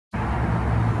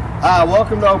Hi,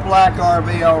 welcome to Black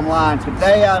RV Online.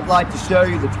 Today I'd like to show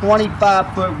you the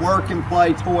 25-foot work and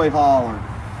play toy hauler.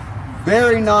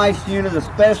 Very nice unit,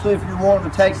 especially if you're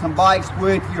wanting to take some bikes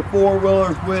with you,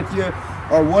 four-wheelers with you,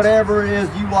 or whatever it is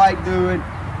you like doing.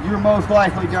 You're most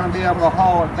likely going to be able to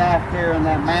haul it back there in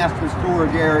that master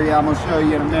storage area I'm going to show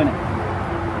you in a minute.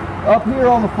 Up here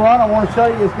on the front, I want to show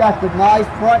you it's got the nice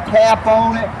front cap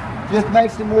on it. Just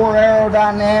makes it more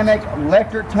aerodynamic.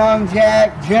 Electric tongue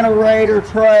jack, generator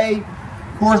tray,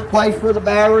 of course place for the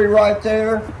battery right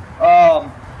there.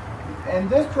 And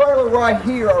this trailer right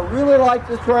here, I really like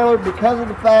this trailer because of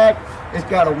the fact it's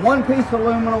got a one-piece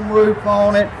aluminum roof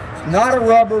on it. It's not a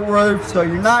rubber roof, so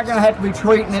you're not going to have to be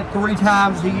treating it 3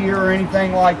 times a year or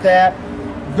anything like that.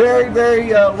 Very,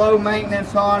 very low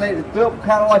maintenance on it. It's built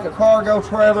kind of like a cargo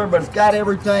trailer, but it's got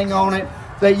everything on it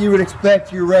that you would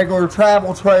expect your regular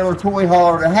travel trailer toy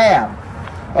hauler to have.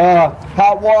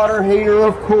 Hot water heater,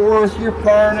 of course, your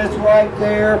furnace right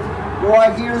there.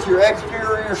 Right here's your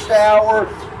exterior shower.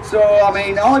 So, I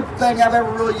mean, the only thing I've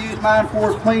ever really used mine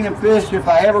for is cleaning fish if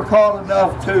I ever caught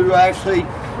enough to actually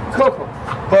cook them.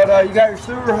 But you got your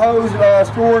sewer hose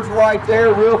storage right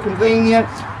there, real convenient.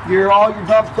 All your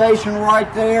dump station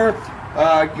right there.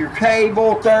 Your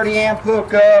cable, 30 amp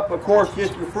hookup, of course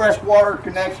just your fresh water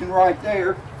connection right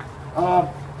there. Of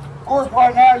course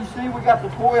right now you see we got the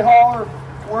toy hauler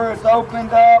where it's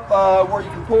opened up, where you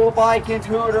can pull a bike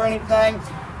into it or anything.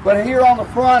 But here on the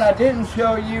front I didn't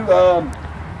show you,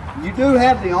 you do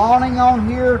have the awning on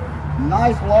here,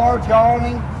 nice large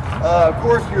awning. Of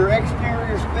course your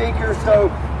exterior speaker,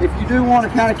 so if you do want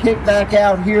to kind of kick back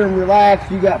out here and relax,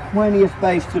 you got plenty of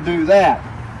space to do that.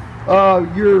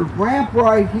 Your ramp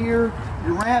right here,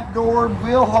 your ramp door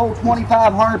will hold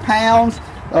 2,500 pounds.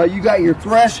 You got your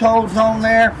thresholds on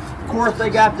there. Of course, they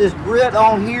got this grit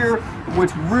on here,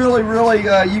 which really,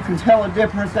 you can tell a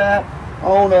difference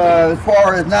on as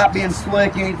far as not being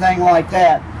slick, anything like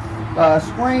that.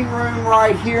 Screen room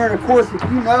right here, and of course, if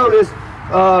you notice,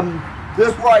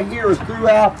 this right here is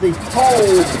throughout the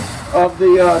whole of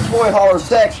the toy hauler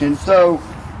section. So,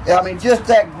 I mean, just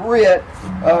that grit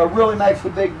really makes a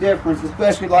big difference,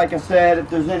 especially, like I said, if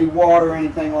there's any water or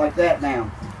anything like that now.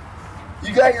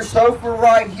 You got your sofa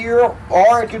right here,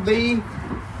 or it could be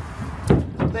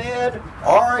the bed,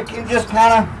 or it can just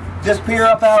kind of disappear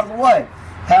up out of the way.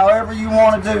 However you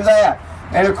want to do that.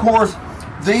 And, of course,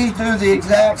 these do the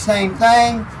exact same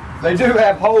thing. They do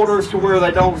have holders to where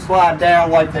they don't slide down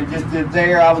like they just did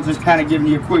there. I was just kind of giving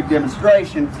you a quick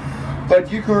demonstration. But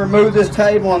you can remove this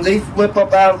table and these flip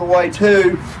up out of the way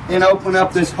too and open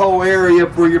up this whole area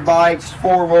for your bikes,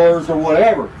 four-wheelers, or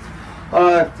whatever.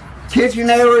 Kitchen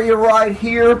area right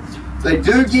here. They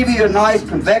do give you a nice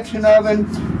convection oven,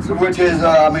 which is,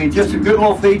 I mean, just a good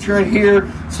little feature in here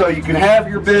so you can have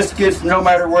your biscuits no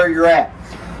matter where you're at.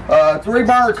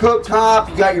 3-burner cooktop.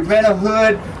 You got your vent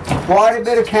hood. Quite a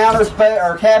bit of counter space,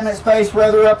 or cabinet space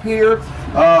rather, up here.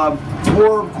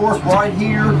 More, of course, right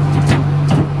here.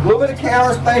 A little bit of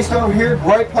counter space over here,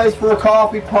 great place for a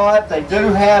coffee pot. They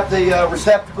do have the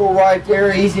receptacle right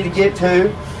there, easy to get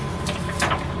to.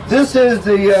 This is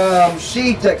the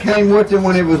sheet that came with it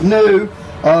when it was new.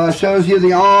 Shows you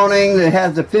the awning. It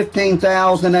has the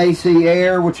 15,000 AC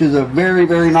air, which is a very,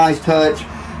 very nice touch.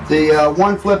 The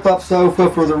one flip-up sofa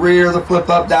for the rear, the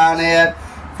flip-up dinette,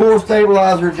 4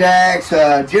 stabilizer jacks,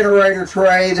 generator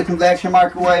tray, the convection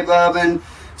microwave oven,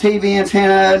 TV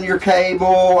antenna and your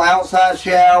cable, outside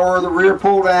shower, the rear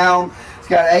pull down. It's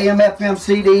got AM, FM,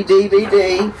 CD,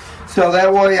 DVD. So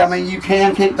that way, I mean, you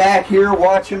can kick back here,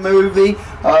 watch a movie.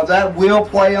 That will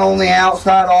play on the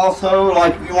outside also.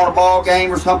 Like if you want a ball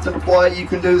game or something to play, you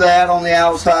can do that on the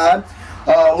outside.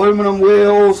 Aluminum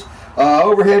wheels,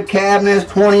 overhead cabinets,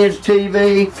 20-inch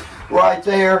TV right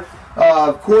there.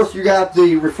 Of course, you got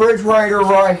the refrigerator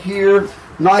right here.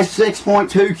 Nice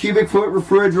 6.2 cubic foot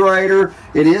refrigerator.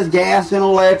 It is gas and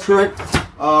electric.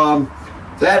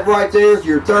 That right there is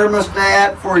your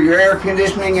thermostat for your air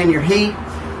conditioning and your heat.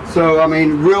 So, I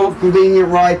mean, real convenient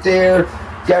right there.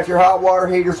 Got your hot water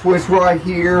heater switch right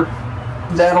here.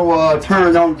 That'll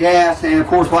turn on gas. And, of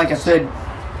course, like I said,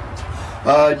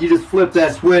 you just flip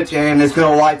that switch and it's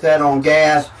going to light that on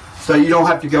gas. So you don't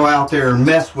have to go out there and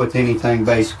mess with anything,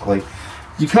 basically.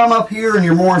 You come up here and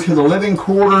you're more into the living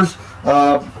quarters.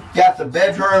 Got the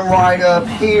bedroom right up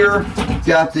here.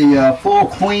 Got the full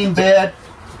queen bed.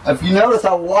 If you notice,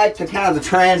 I like the kind of the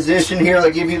transition here.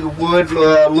 They give you the wood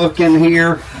look in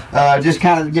here. Just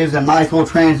kind of gives a nice little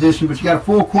transition. But you got a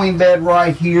full queen bed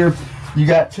right here. You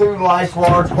got 2 nice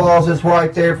large closets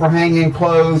right there for hanging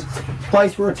clothes.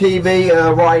 Place for a TV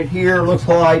right here, looks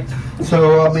like.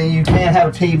 So, I mean, you can have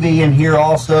a TV in here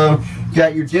also. You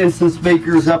got your Jensen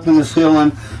speakers up in the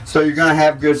ceiling, so you're going to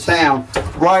have good sound.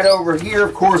 Right over here,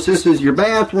 of course, this is your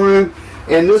bathroom.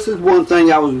 And this is one thing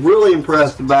I was really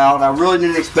impressed about. I really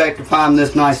didn't expect to find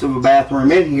this nice of a bathroom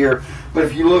in here. But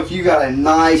if you look, you got a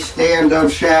nice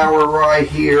stand-up shower right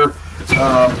here.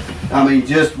 I mean,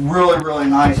 just really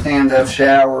nice stand-up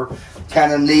shower.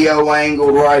 Kind of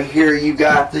neo-angled right here. You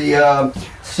got the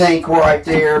sink right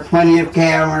there. Plenty of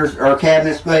counters or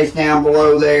cabinet space down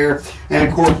below there. And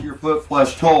of course, your foot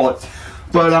flush toilet.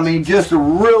 But I mean, just a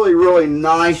really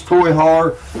nice toy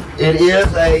hauler. It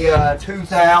is a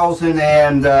 2000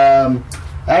 and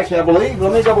actually, I believe.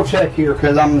 Let me double check here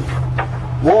because I'm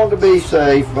wanting to be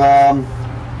safe.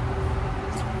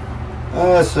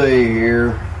 Let's see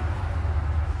here.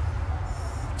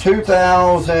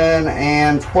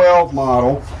 2012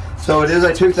 model. So it is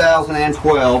a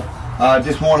 2012.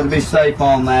 Just wanted to be safe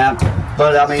on that.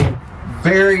 But I mean,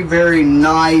 very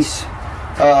nice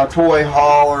toy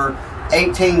hauler.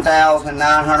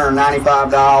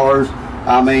 $18,995.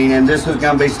 I mean, and this is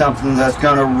going to be something that's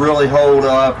going to really hold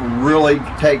up, really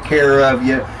take care of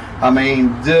you. I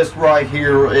mean, this right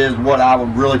here is what I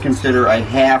would really consider a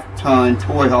half-ton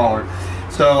toy hauler.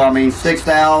 So, I mean,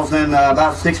 6,000,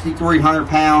 about 6,300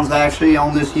 pounds actually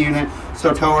on this unit.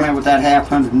 So, towing it with that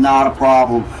half-ton is not a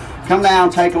problem. Come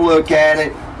down, take a look at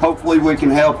it. Hopefully, we can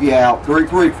help you out.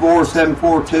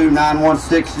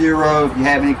 334-742-9160 if you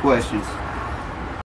have any questions.